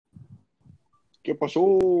¿Qué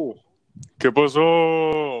pasó? ¿Qué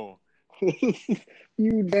pasó?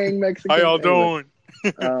 You dang Mexican. How y'all doing?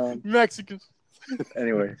 Um, Mexicans.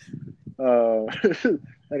 anyway, uh,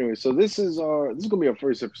 anyway, so this is gonna be our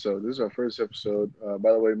first episode. This is our first episode.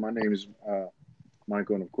 By the way, my name is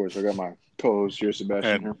Michael, and of course, I got my co-host here,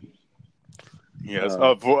 Sebastian. And yes,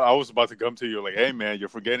 Uh, I was about to come to you like, hey man, you're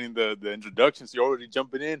forgetting the introductions. You're already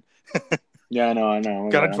jumping in. Yeah, I know.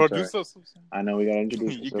 Gotta I'm sorry. introduce us. I know we gotta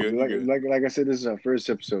introduce You ourselves. good, you good. Like I said, this is our first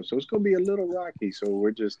episode, so it's gonna be a little rocky. So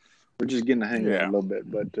we're just getting the hang of it a little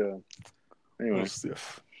bit. But anyway,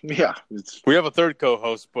 yeah, we have a third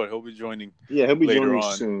co-host, but he'll be joining. Yeah, he'll be joining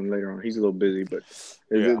on. soon. Later on, he's a little busy, but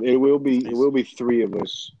it will be three of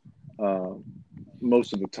us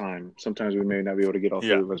most of the time. Sometimes we may not be able to get all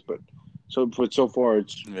three of us, but so far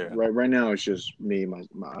it's right now it's just me,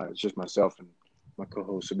 it's just myself and my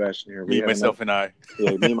co-host Sebastian here. Me, myself, and I.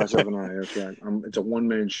 Yeah, me, myself, and I. That's right. It's a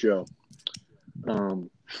one-man show.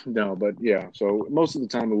 No, but yeah. So most of the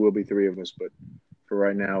time it will be three of us, but for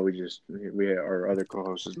right now we our other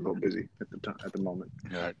co-host is a little busy at the moment.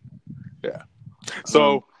 Right. Yeah.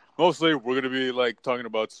 So mostly we're gonna be like talking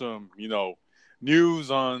about some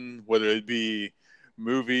news on whether it be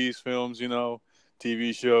movies, films,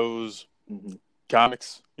 TV shows,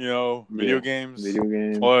 comics, video games,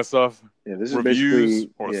 all that stuff. Yeah, this is reviews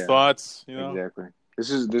basically or thoughts. Exactly.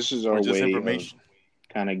 This is our just way information. of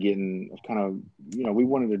kind of we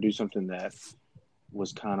wanted to do something that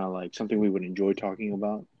was kind of like something we would enjoy talking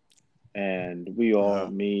about, and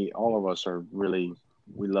all of us are really,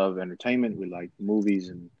 we love entertainment, we like movies,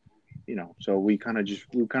 and so we kind of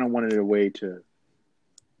wanted a way to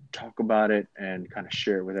talk about it and kind of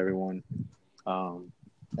share it with everyone,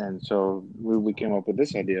 and so we came up with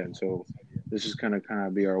this idea, and so this is kind of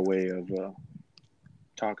be our way of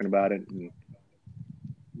talking about it. And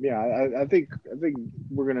yeah, I think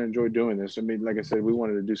we're gonna enjoy doing this. I mean, like I said, we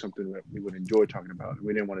wanted to do something that we would enjoy talking about.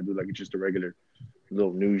 We didn't want to do like just a regular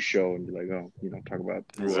little news show and be like, talk about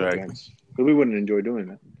events, because we wouldn't enjoy doing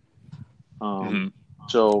that.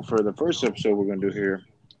 So for the first episode we're gonna do here,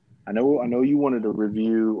 I know you wanted a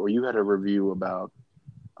review, or you had a review about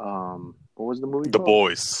what was the movie called?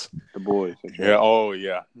 Boys. The Boys. That's right. Yeah. Oh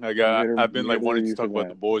yeah. I've been wanting to talk about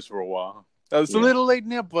The Boys for a while. It's a little late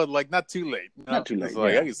now, but not too late. Not too late.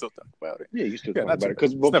 I can still talk about it. Yeah, you still talk about it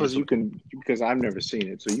because I've never seen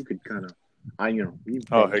it, so you could kind of you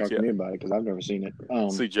talk to me about it because I've never seen it.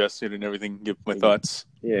 Suggest it and everything. Give my thoughts.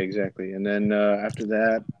 Yeah, exactly. And then after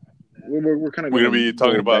that, we're kind of going to be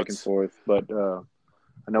talking about back and forth, but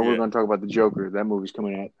I know we're going to talk about the Joker. That movie's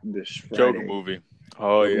coming out this Friday. Joker movie.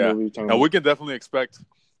 Oh yeah. Now we can definitely expect.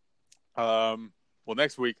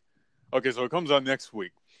 Next week. Okay, so it comes out next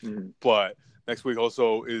week. But next week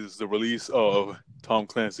also is the release of Tom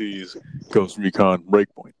Clancy's Ghost Recon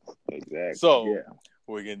Breakpoint. Exactly. So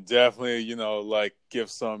we can definitely, give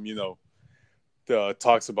some,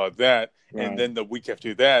 talks about that. Right. And then the week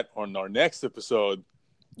after that, on our next episode,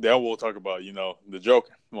 then we'll talk about, the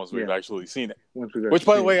Joker once we've actually seen it. Which,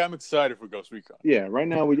 by the way, I'm excited for Ghost Recon. Yeah, right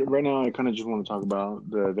now I kind of just want to talk about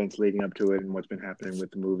the events leading up to it and what's been happening with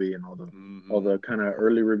the movie and all the kind of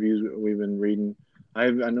early reviews we've been reading. I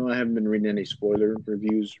know I haven't been reading any spoiler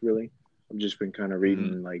reviews really. I've just been kind of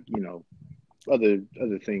reading other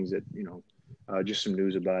things that just some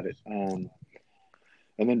news about it. And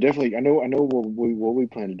then definitely I know what we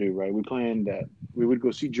plan to do, right? We planned that we would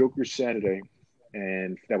go see Joker Saturday,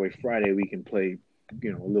 and that way Friday we can play a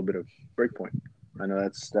little bit of Breakpoint. I know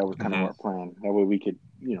that was kind of our plan. That way we could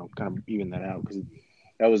kind of even that out, because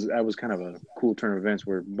that was kind of a cool turn of events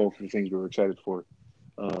where both of the things we were excited for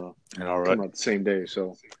come out the same day.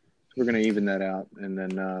 So we're gonna even that out, and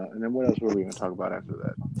then what else were we gonna talk about after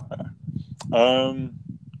that?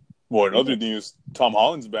 In other news, Tom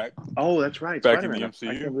Holland's back. Oh, that's right, back Spider-Man. in the MCU.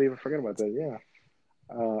 I can't believe I forgot about that. Yeah.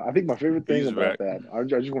 I think my favorite thing about that, I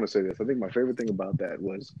just want to say this. I think my favorite thing about that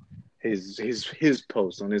was his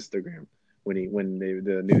post on Instagram when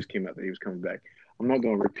the news came out that he was coming back. I'm not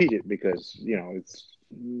going to repeat it because it's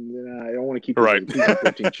I don't want to keep this a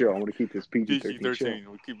PG-13 show. I want to keep this PG-13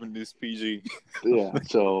 show. We're keeping this PG. Yeah,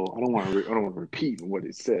 so I don't want to repeat what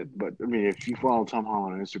it said. But I mean, if you follow Tom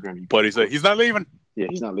Holland on Instagram, but he said he's not leaving. Yeah,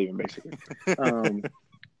 he's not leaving basically.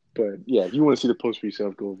 But yeah, if you want to see the post for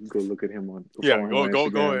yourself, go look at him on.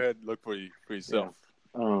 Go ahead, look for yourself.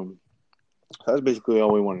 Yeah. That's basically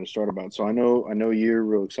all we wanted to start about. So I know you're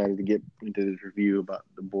real excited to get into this review about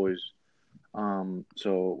The Boys.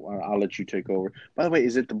 So I'll let you take over. By the way,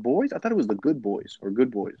 is it The Boys? I thought it was The Good Boys or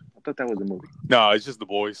Good Boys. I thought that was the movie. No, it's just The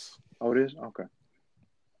Boys. Oh, it is? Okay.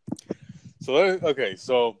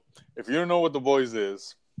 So if you don't know what The Boys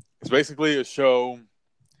is, it's basically a show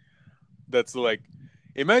that's like,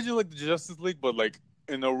 imagine like the Justice League, but like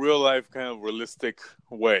in a real life kind of realistic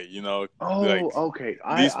way. You know, Oh, like okay.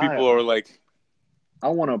 these people are like. I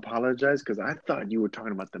want to apologize because I thought you were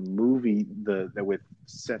talking about the movie the with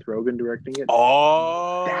Seth Rogen directing it. That's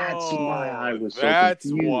why I Oh, was so that's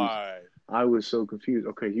confused. why. I was so confused.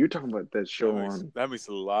 Okay, you're talking about that show on. That makes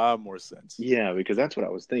a lot more sense. Yeah, because that's what I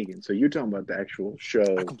was thinking. So you're talking about the actual I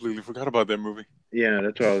show. completely forgot about that movie. Yeah,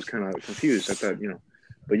 that's why I was kind of confused. I thought,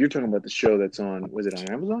 but you're talking about the show that's on. Was it on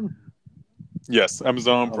Amazon? Yes,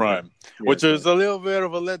 Amazon Okay. Prime, Yeah, which is a little bit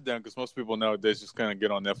of a letdown because most people nowadays just kind of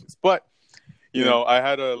get on Netflix. But you know, I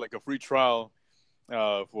had a free trial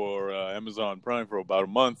for Amazon Prime for about a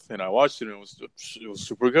month, and I watched it, and it was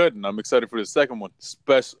super good, and I'm excited for the second one.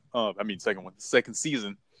 The second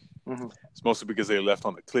season. Mm-hmm. It's mostly because they left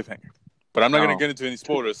on the cliffhanger. But I'm not gonna get into any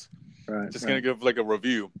spoilers. Right. Just gonna give like a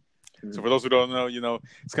review. Mm-hmm. So for those who don't know,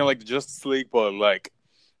 it's kind of like the Justice League, but like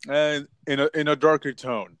in a darker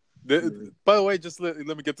tone. By the way, just let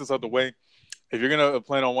me get this out of the way. If you're gonna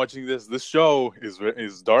plan on watching this show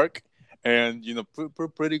is dark and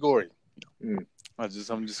pretty gory. I'm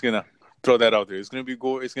just gonna throw that out there. It's gonna be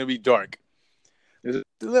gory. It's gonna be dark. Is it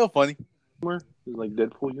a little funny? Humor? Is it like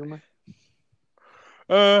Deadpool humor?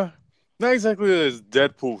 Not exactly as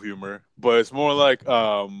Deadpool humor, but it's more like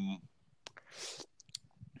how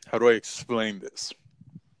do I explain this?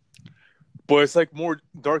 But it's like more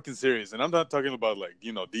dark and serious, and I'm not talking about like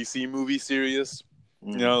DC movie serious,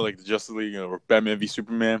 like the Justice League or Batman v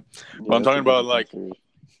Superman. Yeah, but I'm talking about like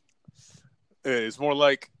it's more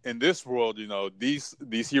like in this world, these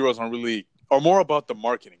heroes are more about the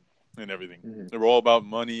marketing and everything. They're all about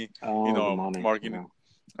money, marketing,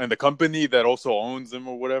 and the company that also owns them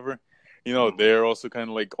or whatever. They're also kind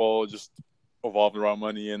of like all just evolved around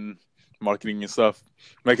money and marketing and stuff,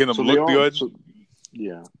 making them look good.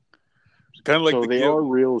 Yeah. Kind of like so they are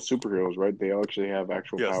real superheroes, right? They actually have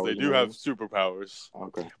actual powers. Yes, they do have superpowers.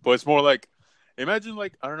 Okay. But it's more like, imagine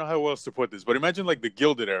like, I don't know how else to put this, but imagine like the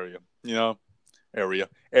Gilded era.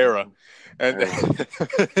 And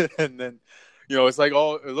and then, it's like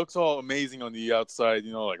it looks all amazing on the outside,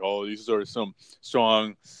 like these are some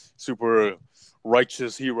strong, super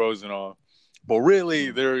righteous heroes and all. But really,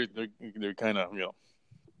 they're kind of,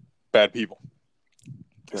 bad people.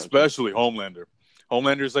 Gotcha. Especially Homelander.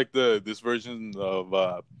 Holander's like this version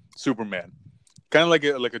of Superman, kind of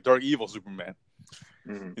like a dark evil Superman,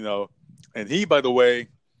 And he, by the way,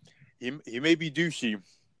 he may be douchey,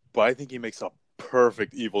 but I think he makes a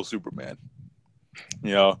perfect evil Superman.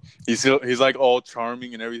 He's like all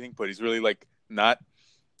charming and everything, but he's really like not.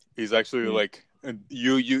 He's actually like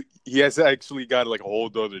he has actually got like a whole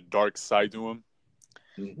other dark side to him,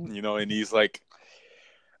 And he's like,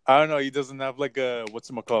 I don't know, he doesn't have like a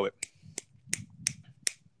whatchamacallit.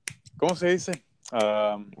 ¿Cómo se dice?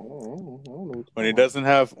 When he doesn't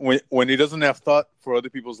have when he doesn't have thought for other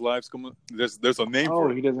people's lives, there's a name for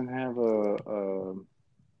it. Oh, he doesn't have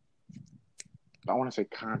I want to say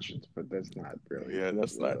conscience, but that's not really. Yeah,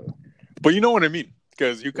 that's not. But you know what I mean,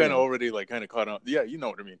 because you kind of already like kind of caught on. Yeah, you know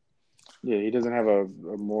what I mean. Yeah, he doesn't have a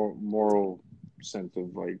more moral sense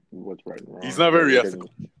of like what's right and wrong. He's not very ethical.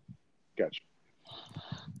 Gotcha.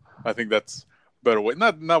 I think that's a better way.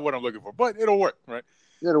 Not what I'm looking for, but it'll work, right?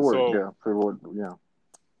 It'll work.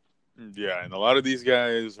 Yeah, and a lot of these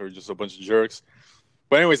guys are just a bunch of jerks.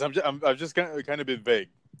 But anyways, I've just kind of been vague.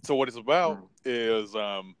 So what it's about is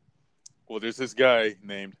there's this guy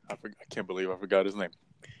named I can't believe I forgot his name,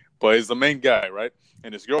 but he's the main guy, right?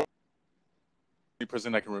 And his girl, the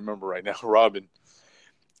person I can remember right now, Robin.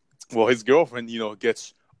 Well, his girlfriend,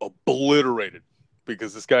 gets obliterated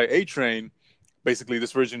because this guy A-Train, basically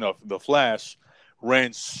this version of the Flash,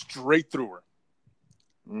 ran straight through her.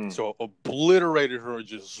 So obliterated her,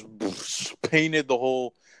 just painted the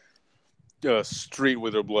whole street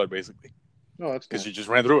with her blood, basically. Oh, that's because she just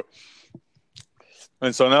ran through it.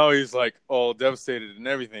 And so now he's like all devastated and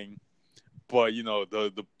everything, but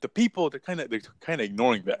the people they're kind of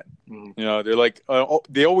ignoring that. They're like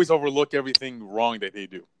they always overlook everything wrong that they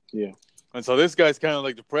do. Yeah. And so this guy's kind of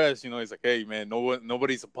like depressed. He's like, hey man,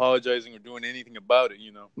 nobody's apologizing or doing anything about it.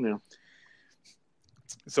 Yeah.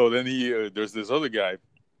 So then there's this other guy.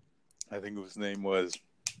 I think his name was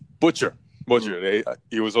Butcher.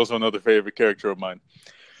 He was also another favorite character of mine.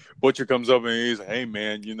 Butcher comes up and he's like, hey,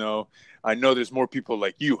 man, I know there's more people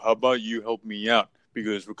like you. How about you help me out?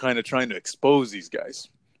 Because we're kind of trying to expose these guys.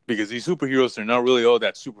 Because these superheroes are not really all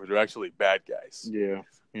that super. They're actually bad guys. Yeah.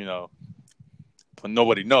 But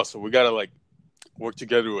nobody knows. So we got to, work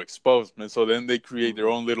together to expose them. And so then they create their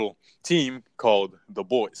own little team called The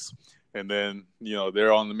Boys. And then,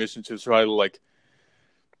 they're on the mission to try to,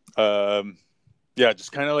 yeah,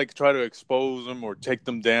 just kind of like try to expose them or take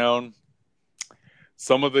them down.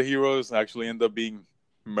 Some of the heroes actually end up being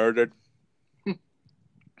murdered,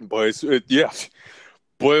 but yeah,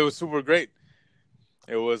 boy, it was super great.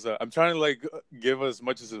 It was. I'm trying to like give as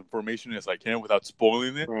much as information as I can without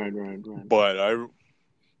spoiling it. Right, right, right.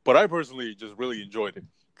 But I personally just really enjoyed it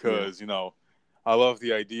Yeah, because I love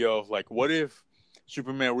the idea of like, what if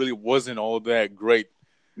Superman really wasn't all that great,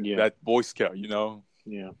 yeah, that Boy Scout,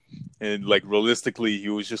 yeah, and like realistically, he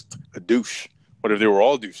was just a douche. What if they were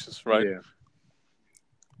all douches, right? yeah.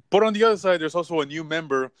 But on the other side, there's also a new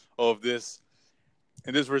member of this.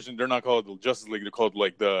 In this version, they're not called the Justice League; they're called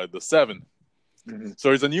like the Seven. Mm-hmm. So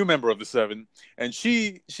there's a new member of the Seven, and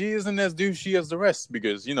she isn't as douchey as the rest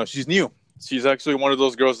because she's new. She's actually one of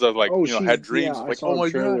those girls that like Oh, had yeah. dreams of like, oh my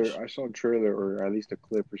gosh, I saw a trailer, or at least a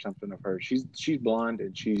clip or something of her. She's blonde,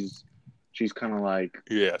 and she's kind of like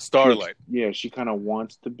yeah, Starlight. yeah, she kind of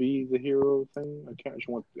wants to be the hero thing.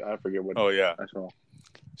 I forget what Oh yeah, I saw.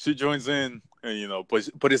 she joins in, and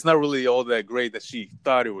but it's not really all that great that she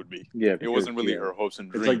thought it would be. Yeah, It because wasn't really her hopes and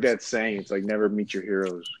it's like dreams. that saying. It's like never meet your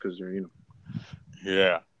heroes because they're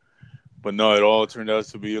Yeah, but no, it all turned out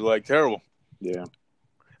to be like terrible. yeah.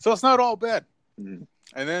 So it's not all bad. Mm-hmm.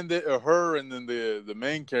 And then her and then the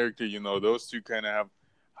main character, those two kind of have.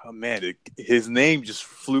 Oh man, his name just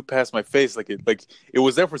flew past my face like it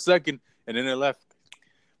was there for a second and then it left.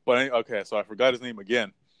 But okay, so I forgot his name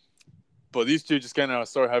again. But these two just kind of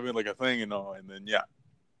start having like a thing, and then yeah.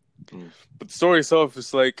 Mm. But the story itself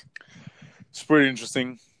is like it's pretty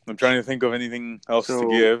interesting. I'm trying to think of anything else to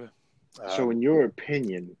give. So in your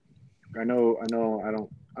opinion, I know, I don't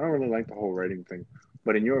really like the whole rating thing,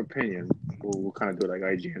 but in your opinion, we'll kind of do it like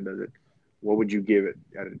IGN does it. What would you give it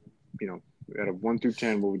out of 1 through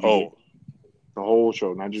 10? What would you give the whole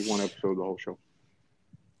show, not just one episode, the whole show?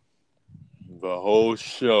 The whole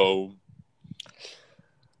show.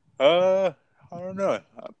 I don't know.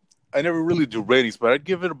 I never really do ratings, but I'd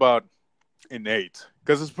give it about an 8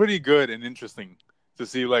 because it's pretty good and interesting to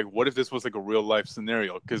see like what if this was like a real life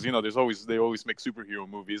scenario, because they always make superhero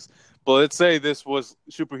movies, but let's say this was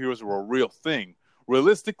superheroes were a real thing.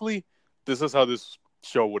 Realistically, this is how this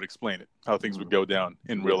show would explain it, how things would go down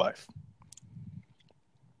in real life.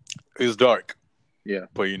 It's dark, Yeah,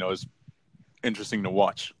 but it's interesting to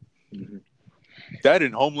watch. mm-hmm. That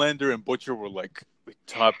and Homelander and Butcher were like the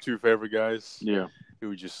top 2 favorite guys. Yeah, They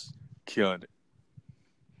were just killing it.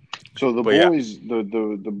 so the But yeah. boys,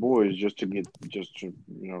 the boys, just to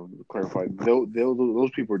clarify,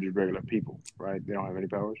 those people are just regular people, right? They don't have any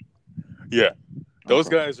powers. Yeah, those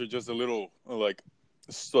guys are just a little like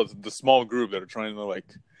the small group that are trying to like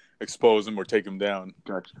expose him or take him down.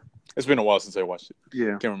 Gotcha. It's been a while since I watched it.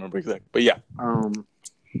 Yeah, Can't remember exactly, but yeah.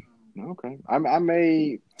 Okay. I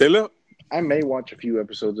may watch a few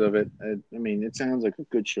episodes of it. I mean, it sounds like a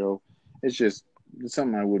good show. It's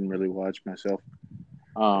something I wouldn't really watch myself.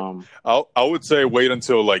 I would say wait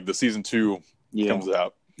until like the season 2 comes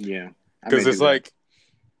out. Yeah, because it's like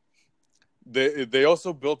they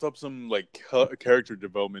also built up some like character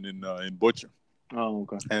development in Butcher. Oh,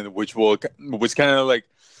 okay. And which kind of like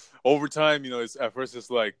over time, it's at first it's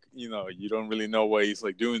like you don't really know why he's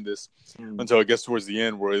like doing this until it gets towards the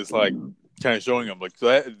end where it's like kind of showing him like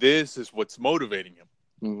this is what's motivating him.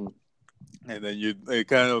 Mm-hmm. And then it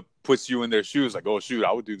kind of puts you in their shoes, like, oh shoot,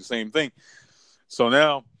 I would do the same thing. So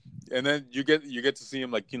now, and then you get to see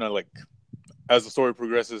him like like as the story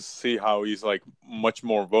progresses, see how he's like much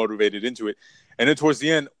more motivated into it. And then towards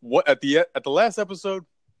the end, at the last episode,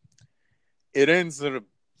 it ends in a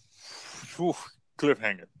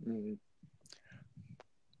cliffhanger,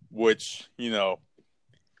 which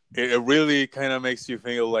it really kind of makes you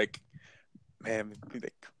feel like, man,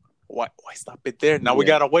 like, why stop it there? Now we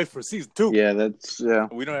gotta wait for season 2. Yeah,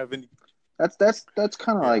 we don't have any. That's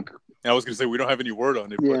kind of like. I was gonna say we don't have any word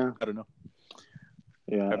on it, but I don't know.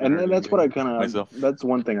 Yeah, and that's what I kind of. That's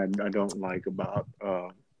one thing I don't like about.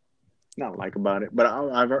 Not like about it, but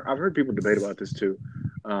I've heard people debate about this too.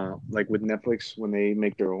 Like with Netflix when they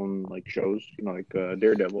make their own like shows, like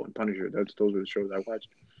Daredevil and Punisher. Those are the shows I watched.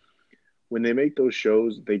 When they make those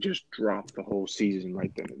shows, they just drop the whole season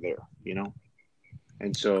right then and there,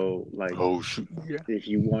 And so, like, if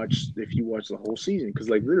you watch the whole season, because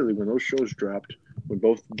like literally when those shows dropped, when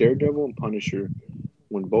both Daredevil and Punisher,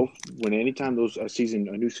 when anytime a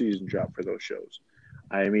new season dropped for those shows,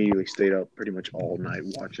 I immediately stayed up pretty much all night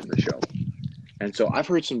watching the show. And so I've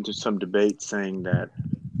heard some debate saying that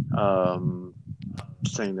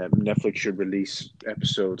Netflix should release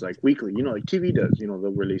episodes like weekly, like TV does. They'll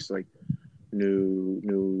release like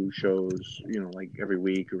new shows, like every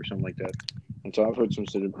week or something like that. And so I've heard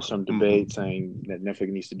some debate saying that Netflix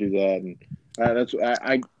needs to do that, and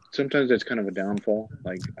I sometimes that's kind of a downfall.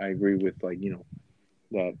 Like I agree with like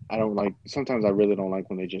that I don't like. Sometimes I really don't like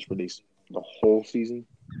when they just release the whole season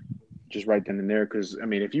just right then and there. Because I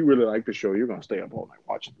mean, if you really like the show, you're gonna stay up all night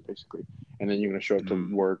watching it basically, and then you're gonna show up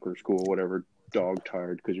to work or school or whatever, dog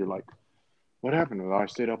tired because you're like, what happened? Well, I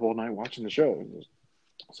stayed up all night watching the show.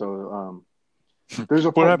 So there's a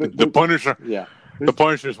What part happened? The Punisher. yeah. The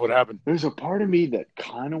Punisher is what happened. There's a part of me that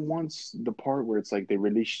kind of wants the part where it's like they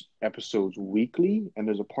release episodes weekly, and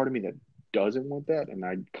there's a part of me that doesn't want that, and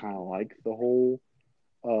I kind of like the whole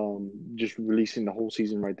just releasing the whole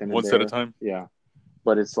season right then and Once there. at a time. Yeah,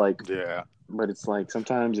 but it's like Yeah. but it's like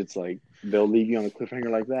sometimes it's like they'll leave you on a cliffhanger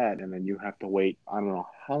like that, and then you have to wait. I don't know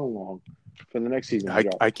how long for the next season to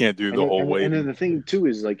drop. I can't do the whole waiting. And then the thing too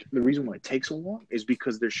is like the reason why it takes so long is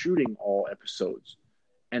because they're shooting all episodes,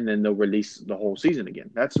 and then they'll release the whole season again.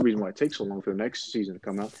 That's the reason why it takes so long for the next season to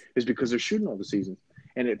come out is because they're shooting all the seasons,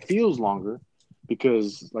 and it feels longer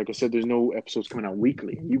because, like I said, there's no episodes coming out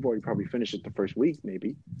weekly, and you've already probably finished it the first week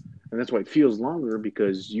maybe, and that's why it feels longer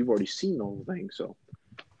because you've already seen the whole thing. So,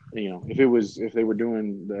 if they were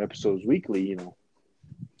doing the episodes weekly,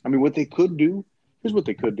 I mean, what they could do. Here's what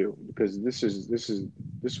they could do because this is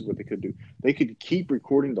what they could do. They could keep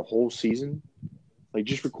recording the whole season. Like,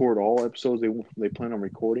 just record all episodes they plan on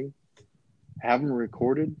recording, have them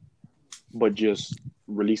recorded, but just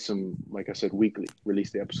release them, like I said, weekly.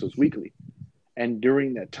 Release the episodes weekly. And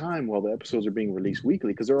during that time, while the episodes are being released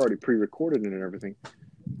weekly, because they're already pre-recorded and everything,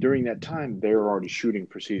 during that time, they're already shooting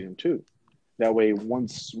for season 2. That way,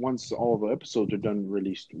 once all the episodes are done,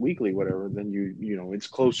 released weekly, whatever, then it's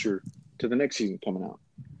closer to the next season coming out.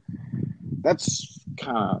 That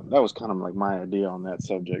was kind of like my idea on that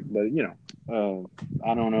subject, but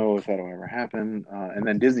I don't know if that'll ever happen. And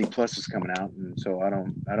then Disney Plus is coming out, and so I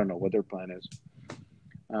don't know what their plan is.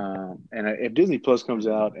 And if Disney Plus comes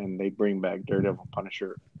out and they bring back Daredevil and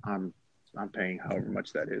Punisher, I'm paying however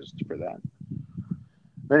much that is for that.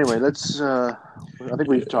 But anyway, let's. I think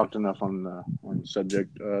we've talked enough on the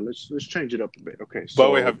subject. Let's change it up a bit. Okay. So,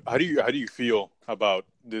 by the way, how do you feel about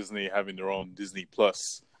Disney having their own Disney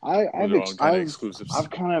Plus? I've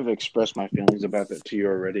kind of expressed my feelings about that to you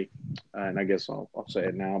already, and I guess I'll say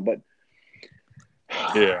it now. But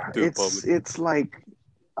it's like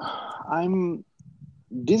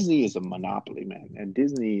Disney is a monopoly, man, and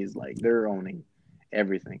Disney is like they're owning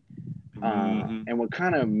everything. And what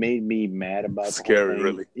kind of made me mad about scary,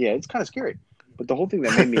 really, yeah, it's kind of scary. But the whole thing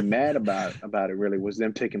that made me mad about it really was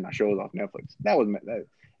them taking my shows off Netflix. That was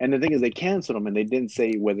and the thing is, they canceled them, and they didn't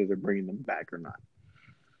say whether they're bringing them back or not.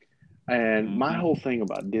 And my whole thing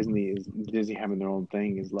about Disney having their own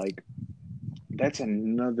thing is like that's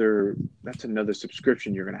another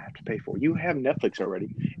subscription you're going to have to pay for. You have Netflix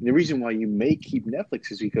already, and the reason why you may keep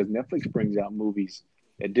Netflix is because Netflix brings out movies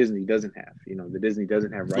that Disney doesn't have. The Disney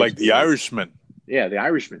doesn't have rights. Like The Irishman. Yeah, The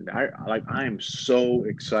Irishman. I am so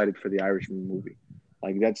excited for The Irishman movie.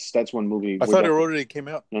 Like that's one movie. I thought it already came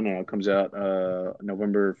out. No, it comes out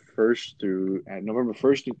November 1st through November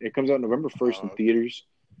 1st. It comes out November 1st in theaters,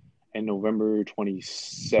 and November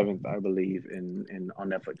 27th, I believe, in on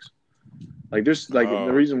Netflix. Like there's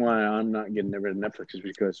the reason why I'm not getting rid of Netflix is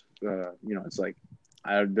because it's like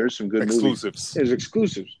there's some good exclusives. There's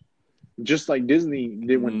exclusives. Just like Disney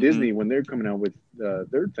did when they're coming out with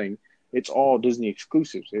their thing, it's all Disney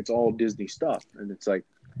exclusives. It's all Disney stuff, and it's like,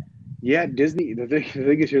 yeah, Disney. The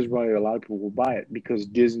thing is, here's why a lot of people will buy it because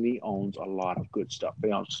Disney owns a lot of good stuff.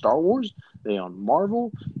 They own Star Wars, they own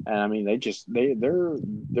Marvel, and I mean, they're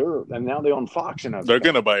and now they own Fox and they're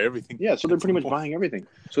gonna buy everything. Yeah, so they're pretty much buying everything.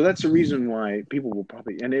 So that's the reason why people will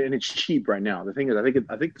probably and it's cheap right now. The thing is,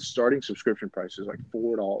 I think the starting subscription price is like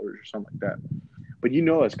 $4 or something like that. But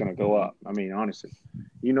it's going to go up. I mean, honestly,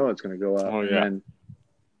 it's going to go up. Oh, yeah. And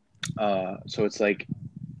so it's like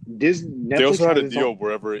Disney. They also had a deal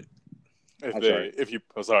wherever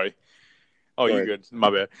sorry. Oh, you're good.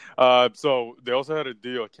 My bad. So they also had a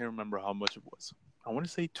deal. I can't remember how much it was. I want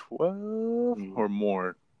to say 12 or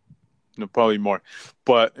more. No, probably more.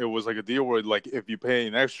 But it was like a deal where, like, if you pay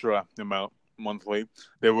an extra amount monthly,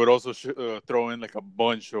 they would also throw in like a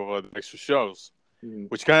bunch of extra shows.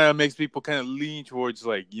 Which kind of makes people kind of lean towards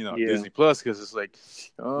Disney Plus because it's like,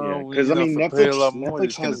 because I mean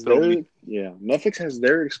Netflix has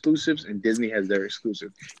their exclusives and Disney has their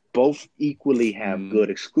exclusives. Both equally have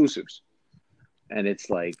good exclusives, and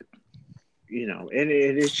it's like,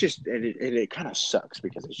 it's just it kind of sucks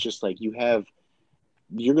because it's just like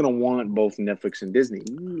you're gonna want both Netflix and Disney.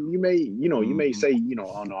 You may say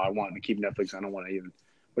oh no, I want to keep Netflix. I don't want to even.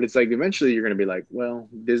 But it's like eventually you're going to be like, well,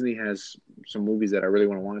 Disney has some movies that I really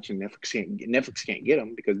want to watch, and Netflix can't get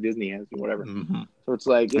them because Disney has whatever. So it's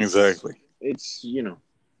like exactly. it's you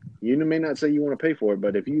may not say you want to pay for it,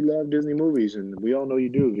 but if you love Disney movies, and we all know you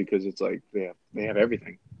do because it's like they have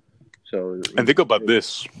everything. So And think about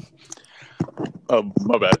this.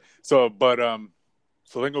 My bad. So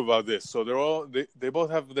think about this. So they both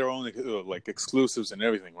have their own like exclusives and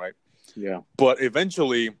everything, right? yeah. But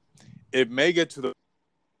eventually, it may get to the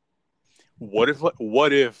what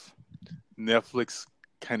if Netflix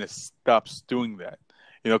kind of stops doing that?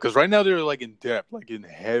 Because right now they're like in debt, like in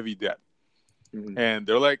heavy debt, Mm-hmm. and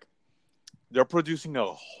they're producing a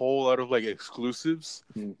whole lot of like exclusives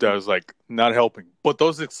Mm-hmm. that's like not helping. But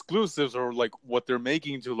those exclusives are like what they're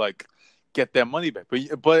making to like get that money back.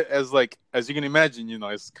 But as you can imagine,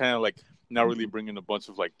 it's kind of like not really bringing a bunch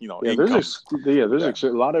of like Yeah, income. there's a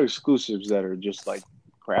lot of exclusives that are just like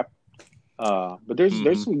crap. But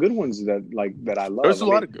there's some good ones that I love. There's I a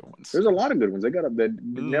lot mean, of good ones. there's a lot of good ones.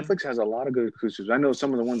 Mm-hmm. Netflix has a lot of good exclusives. I know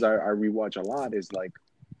some of the ones I rewatch a lot is like,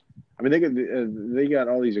 I mean, they got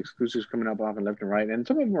all these exclusives coming up off and left and right, and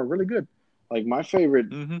some of them are really good. Like my favorite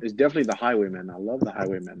Mm-hmm. is definitely The Highwayman. I love The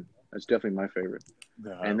Highwayman. That's definitely my favorite.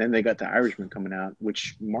 And then they got The Irishman coming out,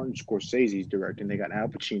 which Martin Scorsese's directing. They got Al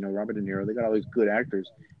Pacino, Robert De Niro. They got all these good actors,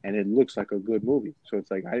 and it looks like a good movie. So it's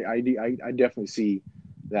like I definitely see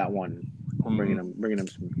that one bringing them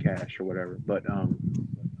some cash or whatever. But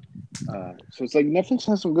so it's like Netflix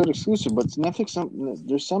has some good exclusives, but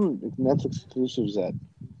there's some Netflix exclusives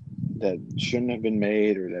that shouldn't have been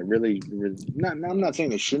made or that really not. I'm not saying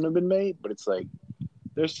they shouldn't have been made, but it's like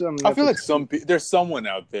there's some I feel Netflix. like there's someone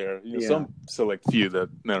out there, Yeah, some select few that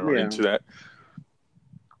are yeah, into that.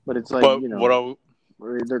 but it's like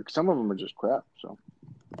But some of them are just crap. So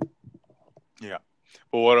yeah.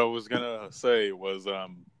 But what I was gonna say was,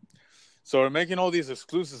 so they're making all these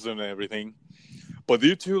exclusives and everything, but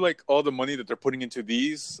due to like all the money that they're putting into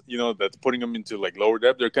these, that's putting them into like lower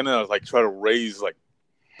debt, they're kind of like try to raise like,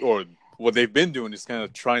 or what they've been doing is kind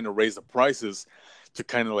of trying to raise the prices to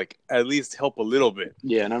kind of like at least help a little bit.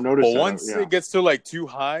 yeah, and I've noticed But that. once it gets to like too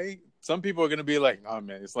high, some people are gonna be like, "Oh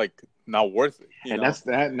man, it's like not worth it." And that's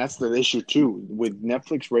the issue too with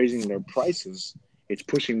Netflix raising their prices. It's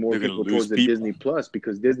pushing more They're gonna people lose towards the people. Disney Plus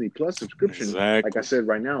because Disney Plus subscription, like I Exactly. said,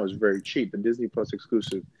 right now is very cheap. The Disney Plus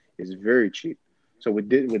exclusive is very cheap. So with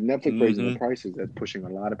Netflix raising the Mm-hmm. prices, that's pushing a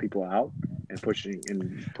lot of people out and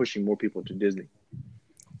pushing more people to Disney.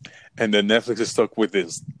 And then Netflix is stuck with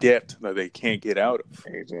this debt that they can't get out of.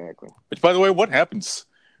 Exactly. Which, by the way, what happens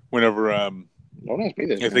whenever Don't ask me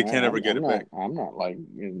this, if man. they can't ever get it back? I'm not like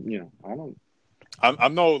I don't.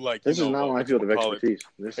 I'm no like This is not my field of call it, expertise.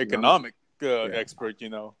 This is not. economic Yeah. expert.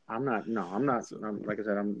 I'm not. No, I'm not. Like I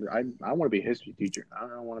said, I want to be a history teacher. I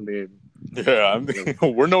don't want to be. Yeah,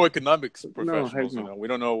 we're no economics No, heck professionals. no. We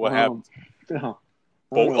don't know what happens. No.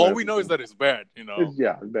 I But don't know what all we happens know is there. that it's bad.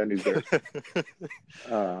 It's bad news bears.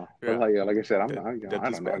 But like I said, Debt I is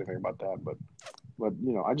don't know bad. anything about that. But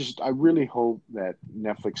I really hope that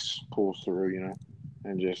Netflix pulls through.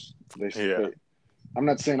 And just Yeah. I'm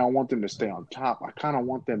not saying I want them to stay on top. I kind of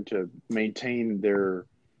want them to maintain their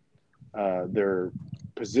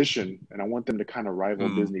position, and I want them to kind of rival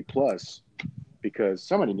Disney Plus because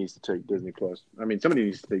somebody needs to take Disney Plus. I mean, somebody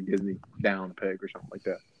needs to take Disney down a peg or something like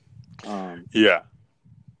that. Yeah.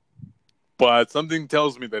 But something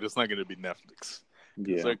tells me that it's not going to be Netflix.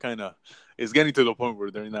 Yeah. They're it's getting to the point where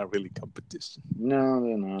they're not really competition. No,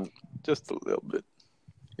 they're not. Just a little bit.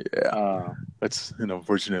 Yeah. That's an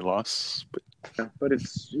unfortunate loss. But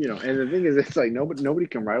it's, and the thing is, it's like nobody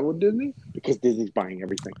can rival Disney because Disney's buying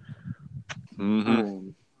everything.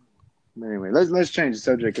 Mm-hmm. Anyway, let's change the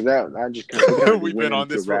subject because I just kind of We've been on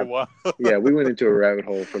this for a while. Yeah, we went into a rabbit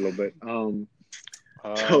hole for a little bit.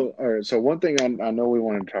 So all right. So one thing I know we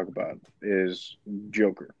wanted to talk about is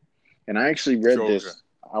Joker, and I actually read this.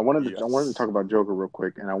 I wanted to talk about Joker real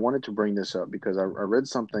quick, and I wanted to bring this up because I read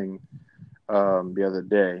something the other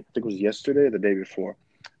day. I think it was yesterday or the day before.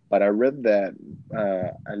 But I read that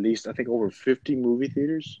at least I think over 50 movie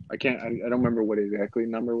theaters. I don't remember what exactly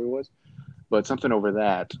number it was, but something over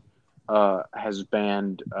that has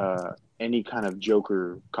banned any kind of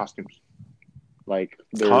Joker costumes. Like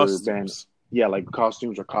they're banned. Yeah, like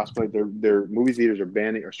costumes or cosplay. Their movie theaters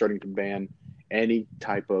are starting to ban any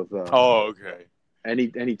type of okay.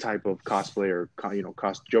 Any type of cosplay or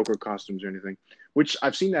Joker costumes or anything. Which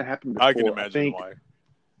I've seen that happen before. I can imagine why.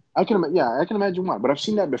 I can imagine why. But I've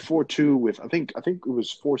seen that before too. With I think it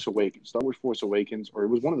was Force Awakens, Star Wars Force Awakens, or it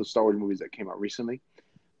was one of the Star Wars movies that came out recently.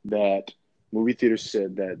 That movie theaters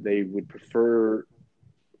said that they would prefer,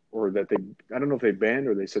 or that I don't know if they banned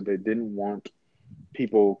or they said they didn't want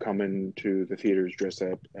people coming to the theaters dressed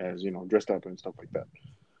up and stuff like that.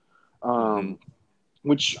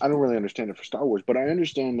 which I don't really understand it for Star Wars, but I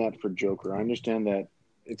understand that for Joker. I understand that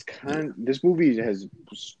this movie has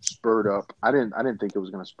spurred up. I didn't think it was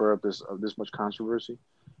going to spur up this much controversy,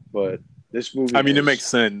 but this movie I mean, it has. makes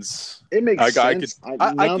sense. It makes I could sense. I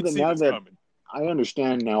could see Now this that coming. I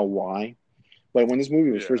understand now why. But when this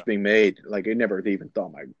movie was Yeah. first being made, like it never even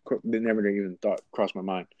thought crossed my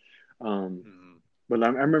mind. Um, Mhm. but I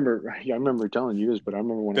remember telling you this, but I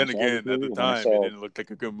remember when I Then saw this again, at movie, the when I time, it saw, didn't look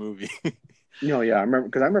like a good movie. no, yeah, I remember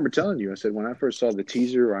because I remember telling you, I said when I first saw the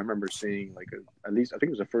teaser, I remember seeing at least I think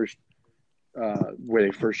it was the first where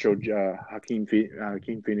they first showed Joaquin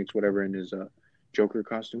Phoenix, whatever, in his Joker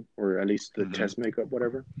costume, or at least the Hmm. test makeup,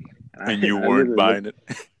 whatever. And And you I weren't literally looked buying it.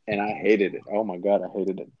 and I hated it. Oh my god, I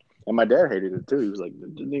hated it. And my dad hated it too. He was like,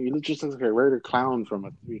 "You just look like a regular clown from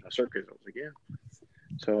a circus." I was like, "Yeah."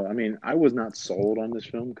 So I mean, I was not sold on this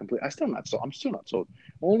film completely. I'm still not sold.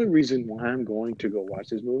 Only reason why I'm going to go watch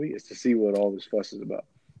this movie is to see what all this fuss is about,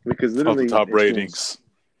 because Of the literally top ratings.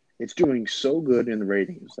 it's doing so good in the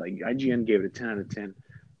ratings. Like IGN gave it a 10 out of 10.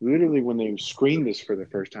 Literally, when they screened this for the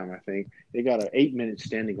first time, I think they got an 8 minute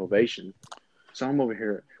standing ovation. So I'm over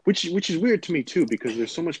here, which is weird to me too, because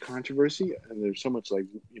there's so much controversy and there's so much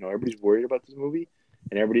everybody's worried about this movie,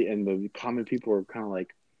 and the common people are kind of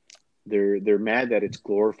like they're mad that it's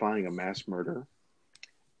glorifying a mass murder.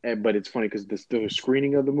 But it's funny because the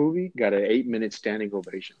screening of the movie got an 8 minute standing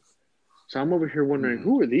ovation. So I'm over here wondering Hmm.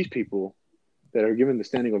 who are these people that are given the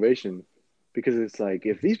standing ovation, because it's like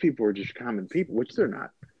if these people are just common people, which they're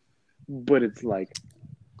not, but it's like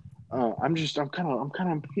I'm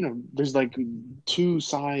kind of, there's like two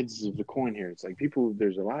sides of the coin here. It's like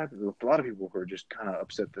there's a lot of people who are just kind of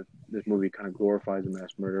upset that this movie kind of glorifies a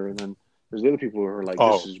mass murder, and then there's the other people who are like, this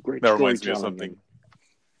Oh, is great that reminds me of storytelling, something.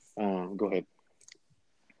 and go ahead.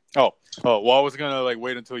 Well, I was gonna like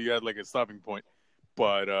wait until you had like a stopping point,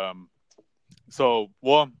 but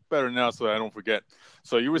better now so I don't forget.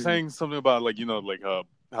 So you were Hmm. saying something about like how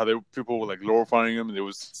people were like glorifying him, and it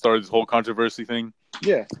was started this whole controversy thing,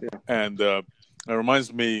 Yeah, yeah. and it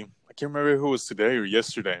reminds me. I can't remember who it was today or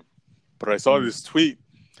yesterday, but I saw Hmm. this tweet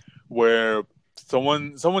where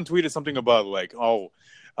someone tweeted something about like, oh,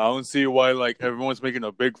 I don't see why like everyone's making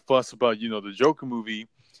a big fuss about the Joker movie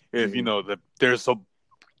if Hmm. that there's so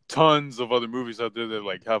tons of other movies out there that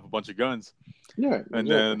like have a bunch of guns. Yeah, And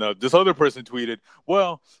exactly. then this other person tweeted,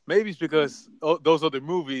 well, maybe it's because those other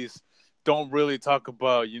movies don't really talk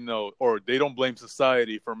about or they don't blame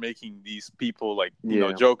society for making these people like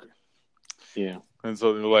Yeah, Joker. yeah, And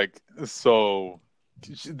so they're like, so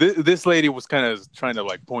this lady was kind of trying to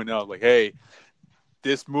like point out like, hey,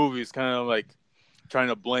 this movie is kind of like trying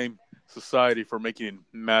to blame society for making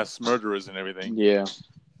mass murderers and everything. yeah,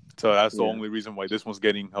 So that's the yeah, only reason why this one's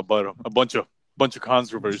getting about a bunch of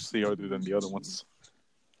controversy other than the other ones.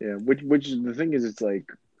 yeah. Which the thing is, it's like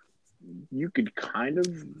you could kind of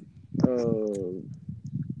uh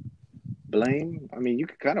blame. I mean, you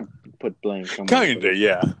could kind of put blame somewhere for Kinda, this.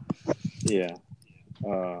 yeah. Yeah.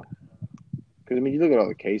 Because I mean, you look at all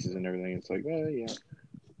the cases and everything. It's like, yeah,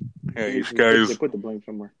 Hey, these they guys. put the blame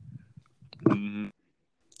somewhere. Mhm.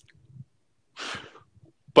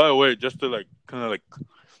 By the way, just to like kind of like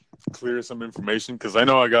clear some information, because I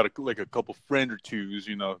know I got like a couple friend or twos,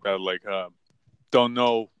 that like don't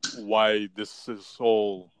know why this is a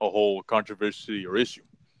whole controversy or issue.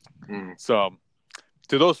 Mm. So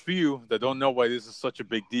to those few that don't know why this is such a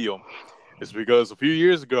big deal, it's because a few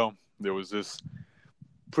years ago there was this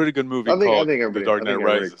pretty good movie called The Dark I Knight think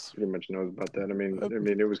everybody Rises. pretty much knows about that. Uh, I mean,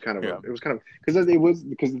 yeah, it was kind of because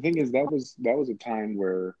the thing is that was a time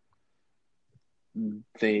where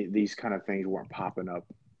these kind of things weren't popping up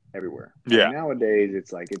everywhere. Like yeah. nowadays,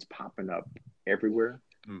 it's like it's popping up everywhere.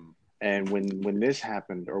 Mm. And when this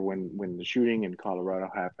happened, or when the shooting in Colorado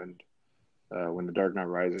happened, when The Dark Knight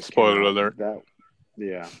Rises came Spoiler out, alert. that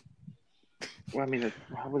yeah. Well, I mean,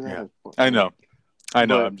 how was Yeah, that? I Okay, know. I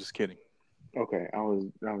know. but I'm just kidding. okay, I was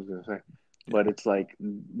gonna say, Yeah. but it's like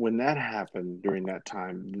when that happened during that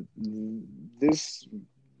time, this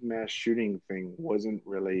mass shooting thing wasn't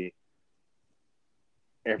really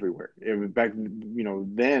everywhere. It was back,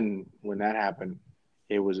 then when that happened,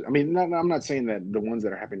 it was. I mean, I'm not saying that the ones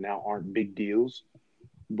that are happening now aren't big deals,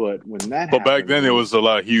 but when that But back happened, then it was a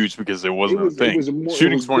lot huge because it wasn't a thing. it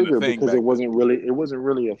Shootings was weren't a bigger thing because back then. it wasn't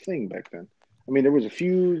really a thing back then. I mean, there was a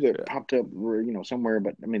few that Yeah. popped up, somewhere,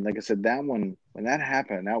 but I mean, like I said, that one when that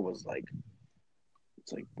happened, that was like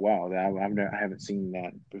it's like wow, I haven't seen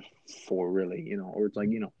that before, really, or it's like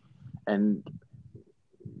and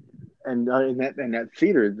and that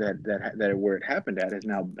theater that where it happened at has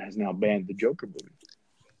now banned the Joker movie.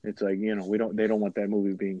 It's like we don't they don't want that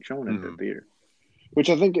movie being shown at the Mm-hmm. theater. Which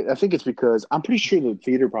I think it's because I'm pretty sure the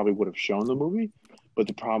theater probably would have shown the movie, but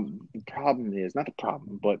the problem is not the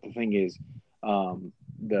problem, but the thing is,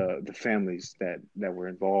 the families that were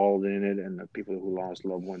involved in it and the people who lost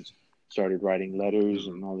loved ones started writing letters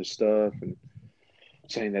and all this stuff and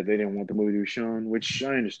saying that they didn't want the movie to be shown. Which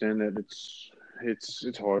I understand that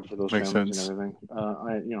it's hard for those Makes families and sense. everything.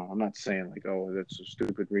 I'm not saying like, oh, that's a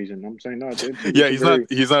stupid reason. I'm saying no, Yeah, it's a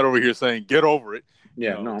he's not very over here saying get over it,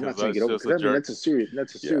 yeah, no, I'm because not saying get that's over just because a I mean jerk.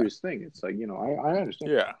 that's a Yeah, serious thing. It's like I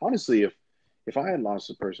understand. yeah, Honestly, if I had lost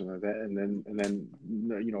a person like that, and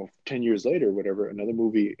then 10 years later, or whatever, another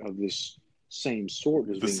movie of this same sort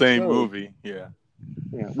was the being same showed. movie. Yeah,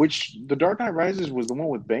 Yeah, which The Dark Knight Rises was the one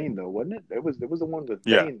with Bane though, wasn't it? It was the one with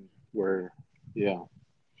yeah. Bane where, yeah.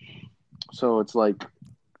 So it's like,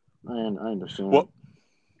 man, I understand. Well,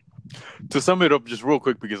 to sum it up just real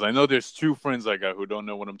quick, because I know there's two friends I got who don't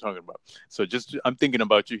know what I'm talking about. So just I'm thinking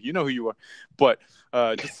about you. You know who you are. But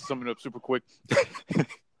just to sum it up super quick.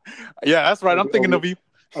 Yeah, that's right. I'm thinking of you.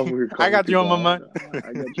 Over here I calling got you on people my out. mind.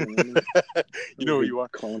 I got you on my mind. You Over know who here you are.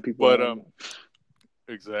 calling people But out.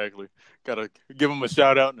 exactly. Gotta give them a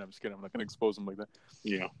shout out. No, I'm just kidding. I'm not gonna expose them like that.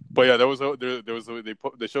 Yeah. But yeah,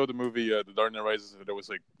 they showed the movie The Dark Knight Rises, and there was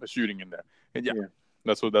like a shooting in there. And yeah, Yeah.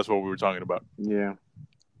 that's what we were talking about. Yeah.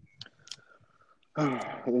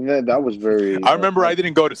 That was very. I remember I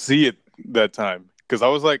didn't go to see it that time because I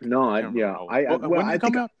was like, No, I can't remember well, when did I it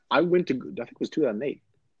come think out? I went to. I think it was 2008.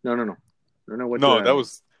 No, what No, that 2008?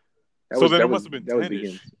 was so. Then That it was must have been that was 10ish.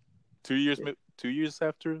 Begins. 2 years, Yeah. 2 years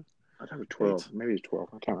after. I thought it was 12. 8? Maybe it's 12.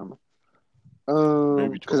 I can't remember.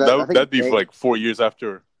 Maybe Because 12. I think That'd be like 4 years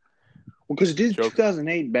after because it did Joker.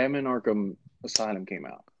 2008. Batman Arkham Asylum came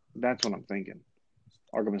out. That's what I'm thinking.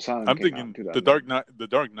 Arkham Asylum I'm came out in thinking 2008. The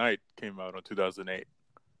Dark Knight came out in 2008.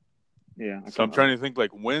 Yeah, I So can't I'm trying remember. to think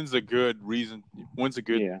like when's a good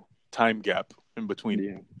Yeah, time gap in between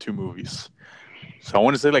yeah, two movies. So I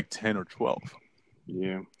want to say like 10 or 12.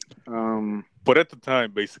 yeah. But at the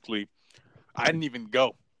time, basically, I didn't even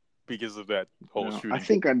go because of that whole No, I shooting.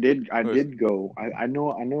 think I did. I did go. I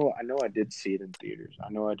know. I did see it in theaters.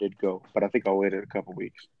 I know I did go, but I think I waited a couple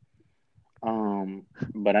weeks.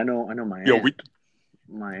 But I know my Yo, aunt.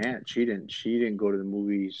 My aunt, she didn't go to the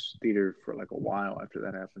movies theater for like a while after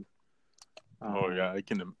that happened. oh yeah,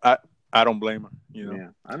 Um, I don't blame her. yeah,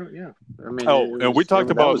 I don't. Yeah, I mean, Oh, and we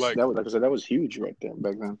talked about that was like I said, that was huge right there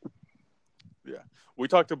back then. yeah, we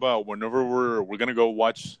talked about whenever we're gonna go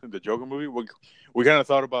watch the Joker movie. We kind of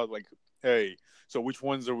thought about like, hey, so which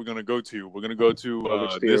ones are we gonna go to? We're gonna go to Or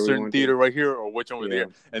which theater this are we certain going to? theater right here, or which one over Yeah, there?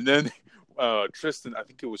 And then Tristan, I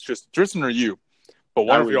think it was Tristan or you, but I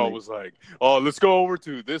one of was y'all like, was like, oh, let's go over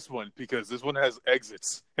to this one because this one has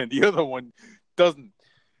exits, and the other one doesn't.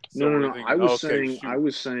 So we're no. thinking, okay, I shoot,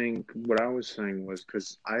 was saying what I was saying was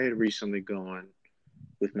because I had recently gone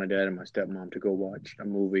with my dad and my stepmom to go watch a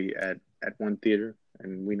movie at one theater,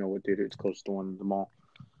 and we know what theater it's close to one in the mall.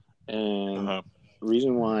 And uh-huh. the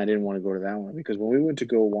reason why I didn't want to go to that one because when we went to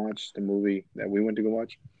go watch the movie that we went to go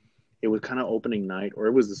watch, it was kind of opening night, or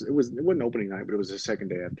it wasn't opening night, but it was the second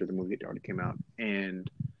day after the movie had already came out, and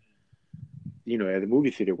the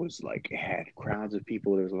movie theater was like it had crowds of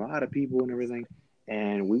people. There was a lot of people and everything,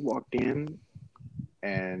 and we walked in,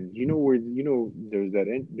 and where there's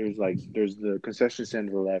the concession stand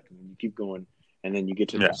to the left, and you keep going, and then you get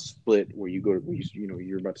to the Yeah. split where you go to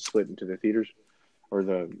you're about to split into the theaters or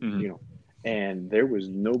Mm-hmm. and there was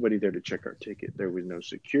nobody there to check our ticket. There was no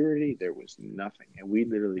security. There was nothing, and we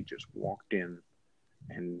literally just walked in,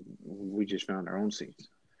 and we just found our own seats.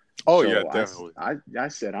 Oh yeah, So definitely. I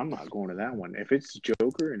said I'm not going to that one. If it's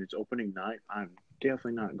Joker and it's opening night, I'm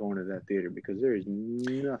definitely not going to that theater because there is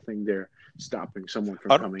nothing there stopping someone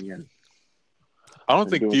from I don't, coming in I don't and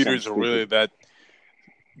think doing something theaters are really stupid.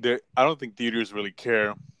 that. I don't think theaters really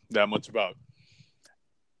care that much about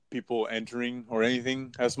people entering or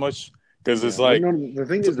anything as much because Yeah. it's Well, like no, the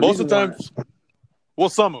thing is, the most reason of the why. times, well,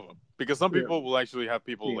 some of them because some Yeah. people will actually have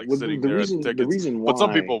people Yeah. like Well, sitting there at the the tickets, reason but some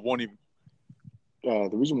why people won't even. the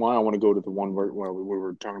reason why I want to go to the one where we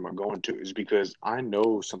were talking about going to is because I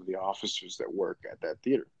know some of the officers that work at that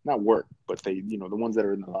theater. Not work, but they, the ones that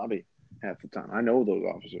are in the lobby half the time. I know those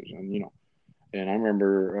officers, and I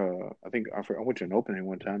remember, I think I went to an opening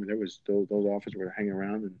one time, and there was those officers were hanging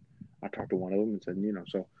around, and I talked to one of them and said,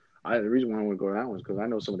 so the reason why I want to go to that one is because I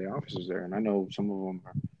know some of the officers there, and I know some of them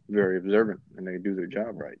are very observant and they do their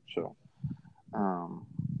job right. So, um,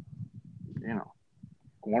 you know,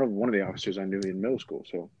 one of the officers I knew in middle school,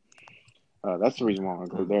 so that's the reason why I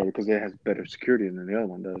want to go there because it has better security than the other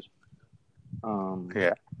one does.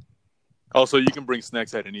 Yeah. Also, you can bring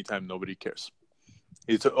snacks at any time. Nobody cares.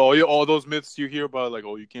 It's all those myths you hear about, like,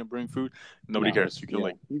 oh, you can't bring food. Nobody cares. You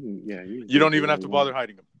can you don't even have to bother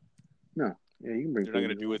hiding them. No, yeah, you can bring. They're not going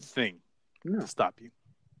to do a thing to stop you.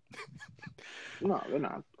 No, they're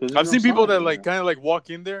not. I've seen people that like kind of like walk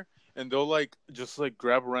in there and they'll like just like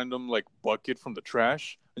grab a random like bucket from the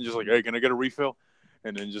trash and just like, hey, can I get a refill?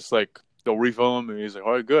 And then just like they'll refill them and he's like,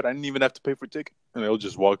 all right, good. I didn't even have to pay for a ticket, and they'll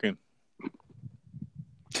just walk in.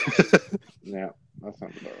 Yeah, that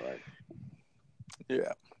sounds about right.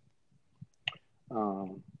 Yeah.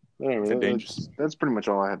 Anyway, that's pretty much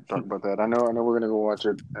all I had to talk about that. I know we're gonna go watch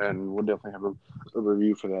it, and we'll definitely have a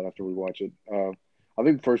review for that after we watch it. I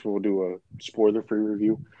think first we'll do a spoiler-free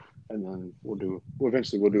review, and then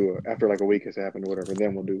eventually we'll do after like a week has happened or whatever.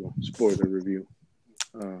 Then we'll do a spoiler review.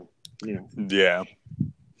 Yeah.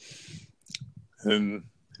 And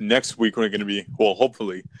next week we're gonna be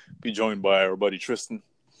hopefully be joined by our buddy Tristan.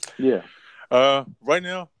 Yeah. Right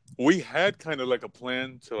now we had kind of like a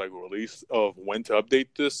plan to like release of when to update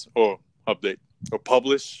this or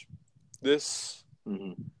publish this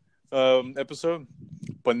episode,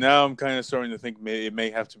 but now I'm kind of starting to think it may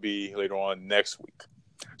have to be later on next week.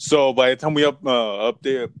 So by the time we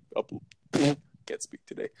can't speak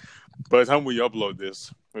today. By the time we upload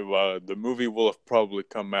this, the movie will have probably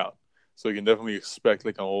come out, so you can definitely expect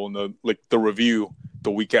like a whole nother, like the review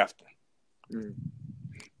the week after. All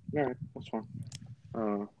right, that's fine.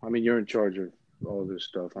 I mean, you're in charge of all this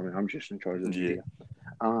stuff. I mean, I'm just in charge of the media.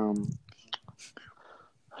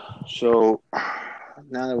 So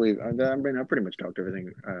now that I pretty much talked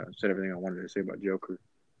everything, said everything I wanted to say about Joker.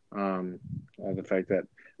 The fact that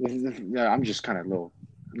I'm just kind of little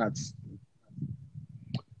nuts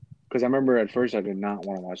because I remember at first I did not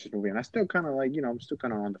want to watch this movie, and I still kind of like, I'm still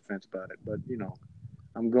kind of on the fence about it. But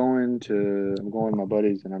I'm going with my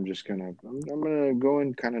buddies, and I'm gonna go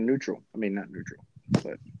in kind of neutral. I mean, not neutral,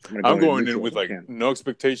 but I'm going in with like no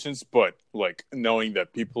expectations, but like knowing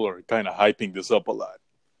that people are kind of hyping this up a lot.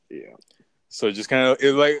 Yeah. So just kind of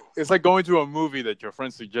it's like going to a movie that your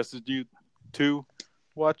friend suggested you to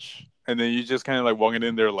watch, and then you just kind of like walking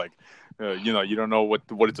in there like, you don't know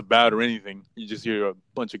what it's about or anything. You just hear a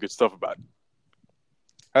bunch of good stuff about it.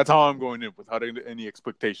 That's how I'm going in without any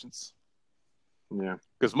expectations. Yeah,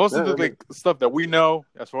 because most of the like stuff that we know,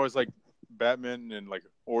 as far as like Batman and like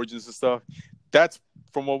origins and stuff, that's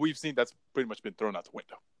from what we've seen. That's pretty much been thrown out the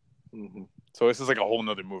window. Mm-hmm. So this is like a whole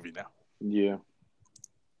nother movie now. Yeah.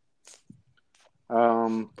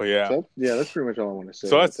 But yeah, that's pretty much all I want to say.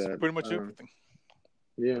 So that's pretty much everything.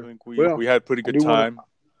 Yeah, I think we had a pretty good time.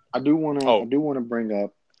 I do want to bring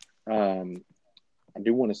up. I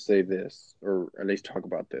do want to say this, or at least talk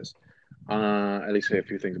about this. At least say a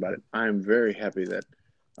few things about it. I am very happy that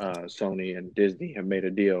Sony and Disney have made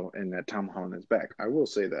a deal and that Tom Holland is back. I will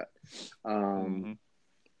say that.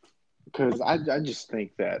 Because I just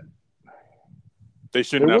think that they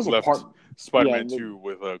shouldn't have left Spider-Man 2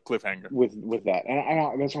 with a cliffhanger. With that,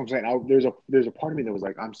 and that's what I'm saying. There's a part of me that was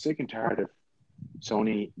like, I'm sick and tired of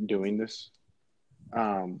Sony doing this,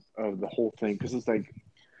 of the whole thing, because it's like,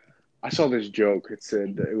 I saw this joke. It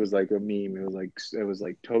said it was like a meme. It was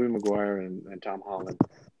like Tobey Maguire and Tom Holland.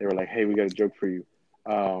 They were like, "Hey, we got a joke for you."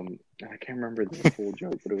 And I can't remember the full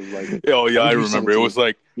joke, but it was like, "Oh yeah, I remember." It was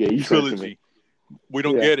like, you trilogy. We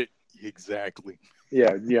don't get it exactly.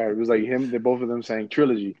 Yeah. It was like him. Both of them saying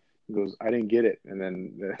trilogy. He goes, "I didn't get it," and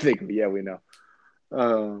then they go, "Yeah, we know."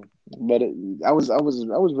 But I was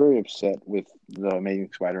very upset with the Amazing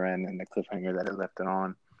Spider-Man and the cliffhanger that it left it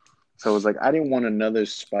on. So it was like, I didn't want another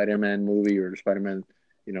Spider-Man movie or Spider-Man,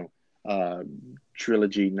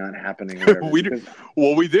 trilogy not happening. Or whatever,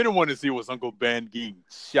 what we didn't want to see was Uncle Ben getting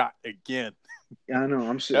shot again. Yeah, I know.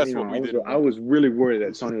 I was really worried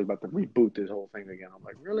that Sony was about to reboot this whole thing again. I'm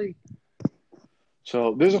like, really?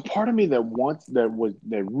 So there's a part of me that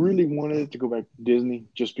really wanted it to go back to Disney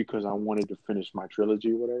just because I wanted to finish my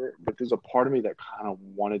trilogy or whatever. But there's a part of me that kind of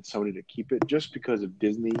wanted Sony to keep it just because of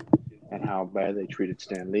Disney and how bad they treated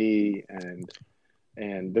Stan Lee, and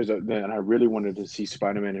I really wanted to see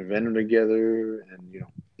Spider-Man and Venom together, and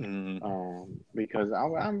because I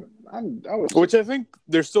was, which I think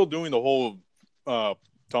they're still doing the whole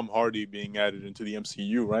Tom Hardy being added into the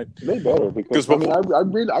MCU, right? They better, because I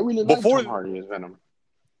really like Tom Hardy as Venom.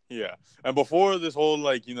 Yeah, and before this whole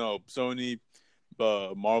Sony,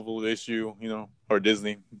 Marvel issue, or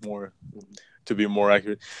Disney more. To be more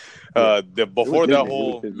accurate, before that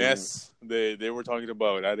whole mess, they were talking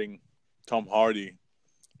about adding Tom Hardy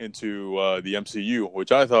into the MCU,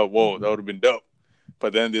 which I thought, whoa, that would have been dope.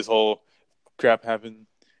 But then this whole crap happened.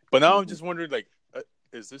 But now I'm just wondering,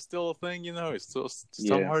 is this still a thing? Is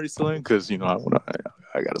Tom Hardy still in? Because I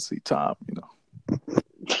got to see Tom.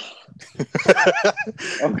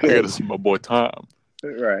 I gotta see my boy Tom.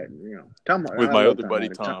 Right, Tom. With I my love other Tom buddy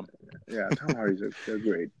Hardy. Tom. Tom Hardy's a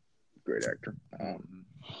great actor.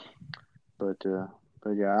 But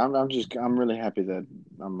yeah, I'm really happy that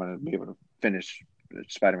I'm gonna be able to finish the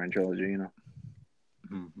Spider-Man trilogy.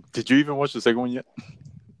 Did you even watch the second one yet?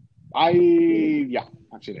 I've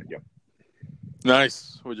seen it. Yep.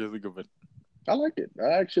 Nice. What did you think of it? I liked it.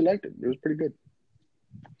 I actually liked it. It was pretty good.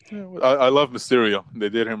 Yeah, I love Mysterio. They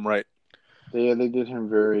did him right. They did him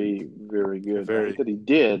very, very good. I hate that he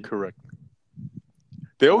did. Correct.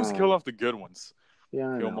 They always kill off the good ones. Yeah,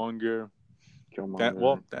 I Killmonger.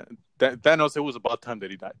 Killmonger. Thanos. It was about time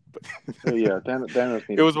that he died. But yeah, Thanos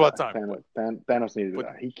needed. It was about die. time. Thanos needed to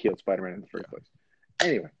die. He killed Spider-Man in the first place.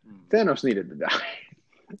 Anyway, Thanos needed to die.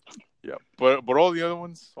 Yeah, but all the other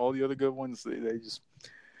ones, all the other good ones, they just.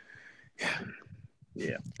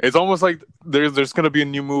 Yeah. It's almost like there's gonna be a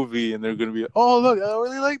new movie and they're gonna be, oh look, I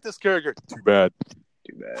really like this character. Too bad.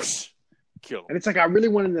 Kill him. And it's like I really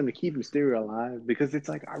wanted them to keep Mysterio alive because it's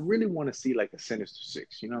like I really want to see like a Sinister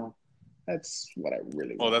Six. That's what I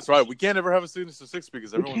really want. Oh, that's right. We can't ever have a Sinister Six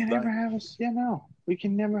because everyone's dying. We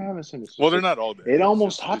can never have a Sinister Six. Well, they're not all dead. It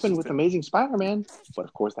almost happened with Amazing Spider-Man, but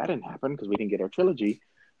of course that didn't happen because we didn't get our trilogy.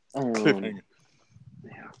 Yeah.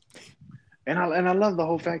 And I love the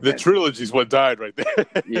whole fact that the trilogy is what died right there.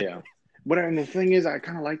 Yeah, but and the thing is, I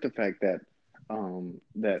kind of like the fact that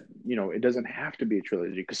it doesn't have to be a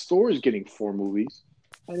trilogy because Thor is getting 4 movies,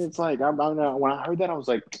 and it's like when I heard that I was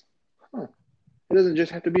like, huh, it doesn't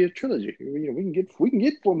just have to be a trilogy. We can get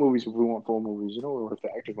 4 movies if we want 4 movies. Or if the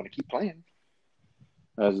actors want to keep playing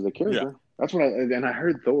as the character. Yeah. That's what I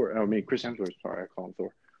heard Thor. I mean Chris Hemsworth. Sorry, I call him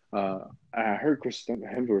Thor. I heard Chris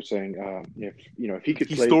Hemsworth saying if he could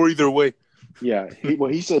play Thor either way. Yeah,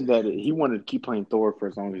 he said that he wanted to keep playing Thor for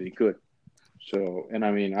as long as he could. So, and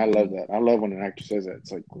I mean, I love that. I love when an actor says that.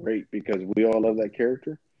 It's like great because we all love that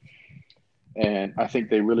character. And I think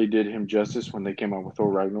they really did him justice when they came out with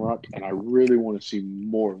Thor Ragnarok. And I really want to see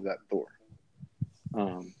more of that Thor.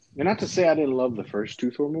 And not to say I didn't love the first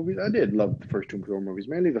 2 Thor movies. I did love the first 2 Thor movies,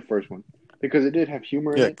 mainly the first one because it did have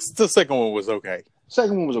humor in it. The second one was okay.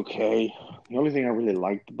 Second one was okay. The only thing I really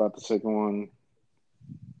liked about the second one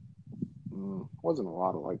wasn't a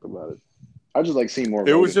lot I liked about it. I just like seeing more.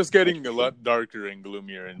 It was just getting a lot darker and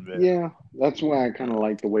gloomier in there. Yeah, that's why I kind of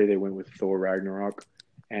like the way they went with Thor Ragnarok,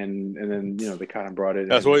 and then they kind of brought it.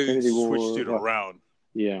 That's why they switched it around.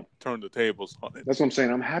 Yeah, turned the tables on it. That's what I'm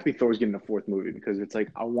saying. I'm happy Thor's getting a 4th movie because it's like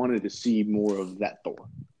I wanted to see more of that Thor.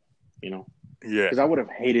 Yeah. Because I would have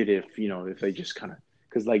hated if they just kind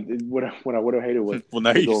of like what I would have hated was well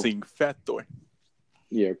now you're seeing Fat Thor.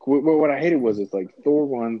 Yeah, what I hated was it's like Thor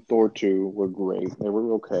 1, Thor 2 were great. They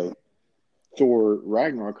were okay. Thor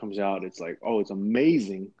Ragnarok comes out, it's like, oh, it's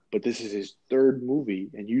amazing, but this is his 3rd movie,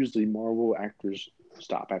 and usually Marvel actors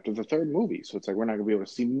stop after the 3rd movie. So it's like we're not going to be able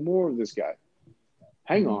to see more of this guy.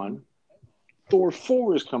 Hang on. Thor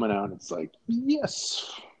 4 is coming out. It's like,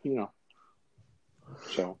 yes.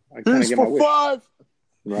 So I kind of get my wish. 5.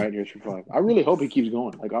 Right, here's for 5. I really hope he keeps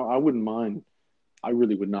going. Like, I wouldn't mind. I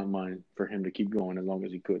really would not mind for him to keep going as long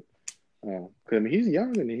as he could. Because I mean, he's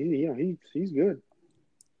young and he's good.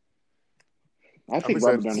 I think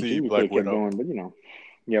Robert Downey Jr. could have kept going, but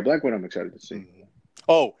yeah, Black Widow I'm excited to see. Mm-hmm.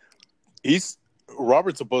 Oh,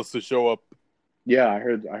 Robert's supposed to show up. Yeah, I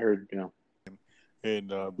heard. In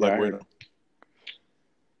Black Widow.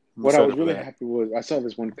 What I was really happy was I saw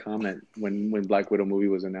this one comment when Black Widow movie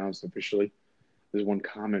was announced officially. This one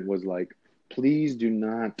comment was like, please do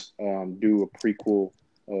not do a prequel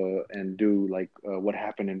and do like what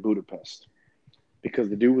happened in Budapest. Because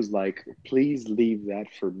the dude was like, please leave that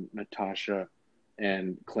for Natasha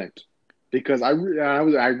and Clint. Because I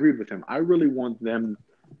agreed with him. I really want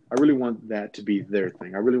that to be their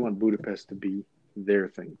thing. I really want Budapest to be their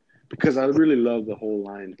thing. Because I really love the whole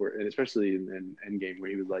lines where, and especially in Endgame, where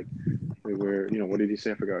he was like, what did he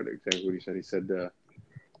say? I forgot exactly what he said. He said,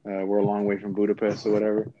 we're a long way from Budapest or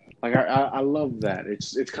whatever. Like, I love that.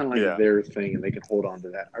 It's kind of like their thing, and they can hold on to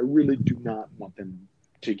that. I really do not want them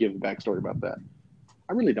to give a backstory about that.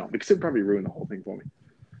 I really don't, because it would probably ruin the whole thing for me.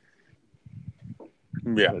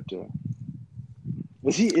 Yeah.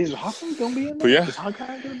 But, is Hawkeye going to be in there? But yeah. Is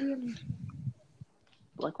Hawkeye going to be in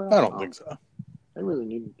Black Widow? I don't think so. They really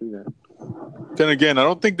need to do that. Then again, I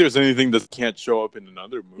don't think there's anything that can't show up in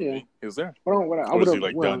another movie. Yeah. Is there? Or is he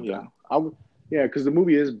like done? Yeah, because the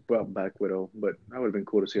movie is about Black Widow, but that would have been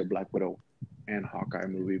cool to see a Black Widow and Hawkeye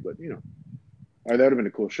movie. But or that would have been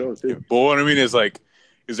a cool show too. Yeah, but what I mean is like,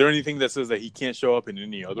 is there anything that says that he can't show up in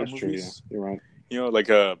any other movies? True, yeah. You're right. Like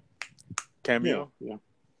a cameo. Yeah.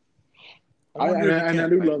 wonder if he I can.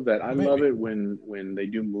 do Like, love that. I love maybe. it when they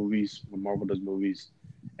do movies, when Marvel does movies,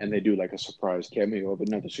 and they do like a surprise cameo of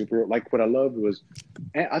another superhero. Like what I loved was,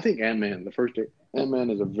 I think Ant-Man. The first Ant-Man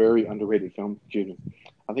is a very underrated film. Excuse me.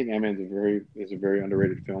 I think Ant-Man is a very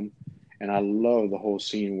underrated film, and I love the whole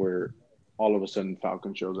scene where all of a sudden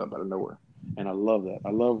Falcon shows up out of nowhere, and I love that.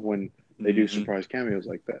 I love when they do Mm-hmm. surprise cameos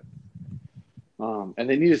like that. And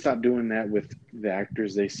they need to stop doing that with the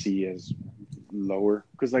actors they see as lower.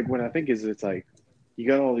 Because like what I think is it's like you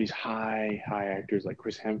got all these high actors like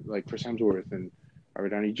Chris Hemsworth and Robert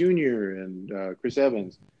Downey Jr. and Chris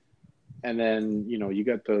Evans, and then you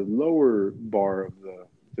got the lower bar of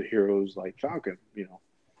the heroes like Falcon,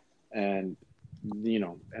 and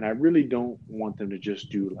and I really don't want them to just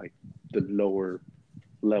do like the lower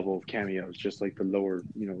level of cameos, just like the lower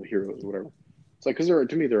heroes or whatever. It's like because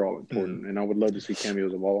to me they're all important, and I would love to see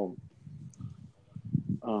cameos of all of them.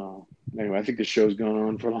 Anyway, I think the show's gone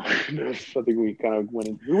on for long enough. I think we kind of went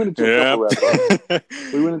into a couple rabbit holes.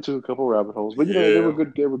 We went into a couple rabbit holes, but they were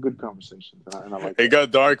good. They were good conversations, and I like. It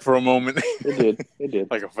got dark for a moment. It did. It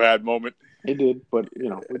did. Like a bad moment. It did, but we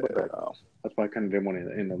went back. That's why I kind of didn't want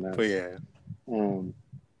to end on that. But yeah.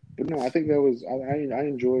 But no, I think that was. I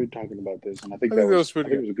enjoyed talking about this, and I think that was pretty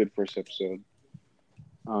good. It was a good first episode.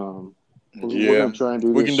 We're gonna try and do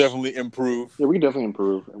this. We can definitely improve. Yeah, we can definitely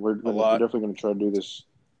improve, and we're definitely gonna try to do this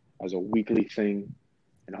as a weekly thing,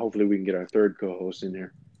 and hopefully we can get our third co-host in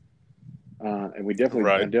here. And we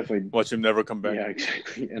definitely, I definitely watch him never come back. Yeah,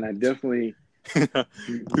 exactly. And I definitely. He's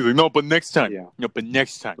like, no, but next time. Yeah. No, but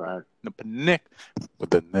next time. Right. No,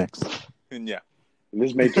 but the next. And yeah. And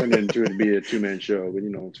this may turn into it be a 2-man show, but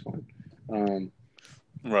it's fine.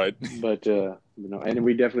 Right. But and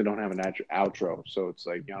we definitely don't have an outro, so it's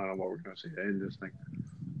like I don't know what we're gonna say to end this thing.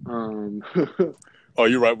 Oh,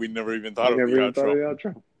 you're right. We never even thought of the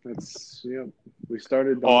outro. That's we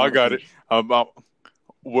started. I got it.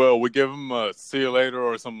 Well, we give them a see you later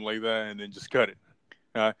or something like that, and then just cut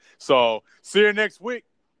it. So see you next week.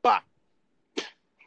 Bye.